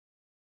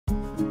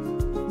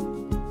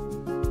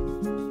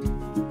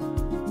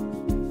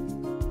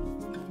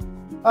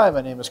Hi,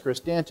 my name is Chris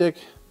Dantic,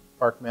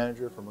 Park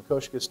Manager for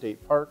Makoshika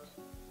State Park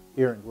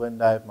here in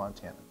Glendive,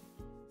 Montana.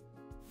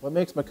 What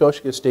makes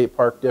Makoshika State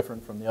Park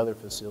different from the other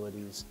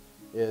facilities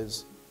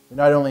is we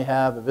not only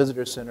have a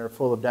visitor center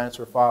full of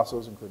dinosaur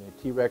fossils, including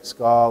a T-Rex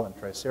skull and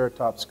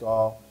Triceratops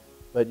skull,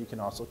 but you can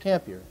also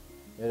camp here.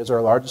 It is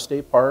our largest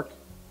state park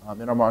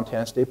in our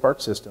Montana State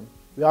Park system.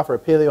 We offer a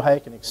paleo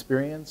hiking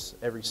experience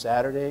every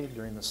Saturday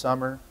during the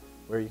summer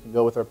where you can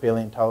go with our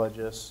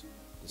paleontologists,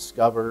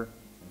 discover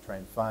and try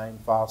and find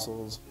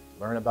fossils,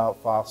 learn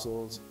about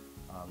fossils.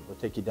 We'll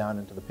take you down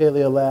into the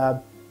paleo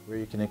lab where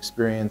you can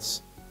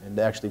experience and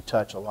actually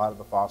touch a lot of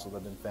the fossils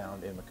that have been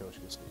found in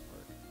Makoshika State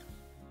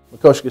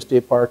Park. Makoshika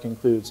State Park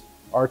includes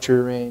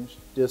archery range,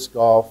 disc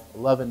golf,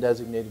 11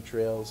 designated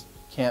trails,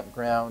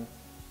 campground,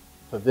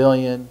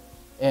 pavilion,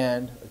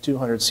 and a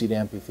 200-seat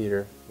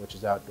amphitheater, which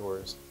is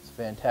outdoors. It's a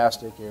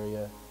fantastic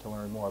area to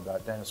learn more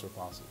about dinosaur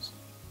fossils.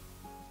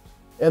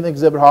 In the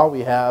exhibit hall,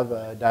 we have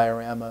a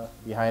diorama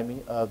behind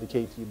me of the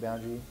KT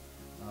boundary,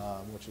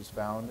 which is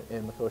found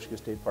in Makoshika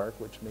State Park,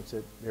 which makes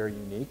it very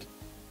unique.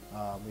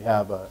 We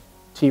have a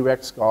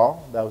T-Rex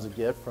skull that was a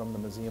gift from the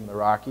Museum of the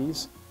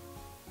Rockies,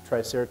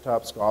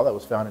 Triceratops skull that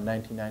was found in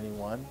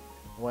 1991. And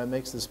what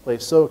makes this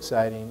place so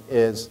exciting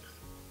is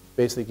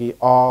basically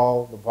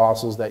all the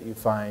fossils that you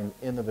find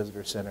in the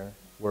visitor center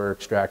were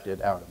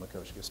extracted out of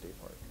Makoshika State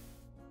Park.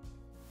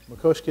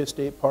 Makoshika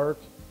State Park,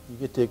 you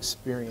get to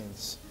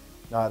experience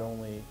not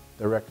only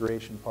the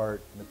recreation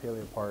part and the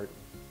paleo part,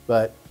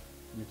 but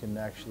you can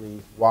actually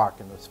walk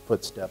in the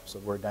footsteps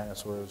of where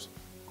dinosaurs,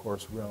 of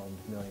course, roamed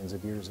millions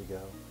of years ago.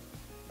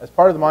 As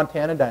part of the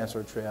Montana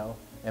Dinosaur Trail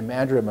and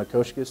manager at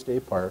Makoshika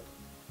State Park,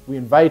 we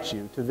invite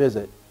you to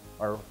visit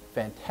our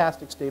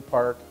fantastic state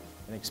park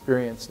and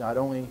experience not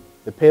only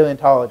the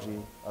paleontology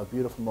of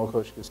beautiful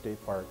Makoshika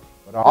State Park,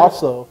 but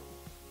also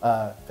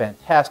a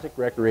fantastic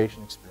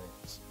recreation experience.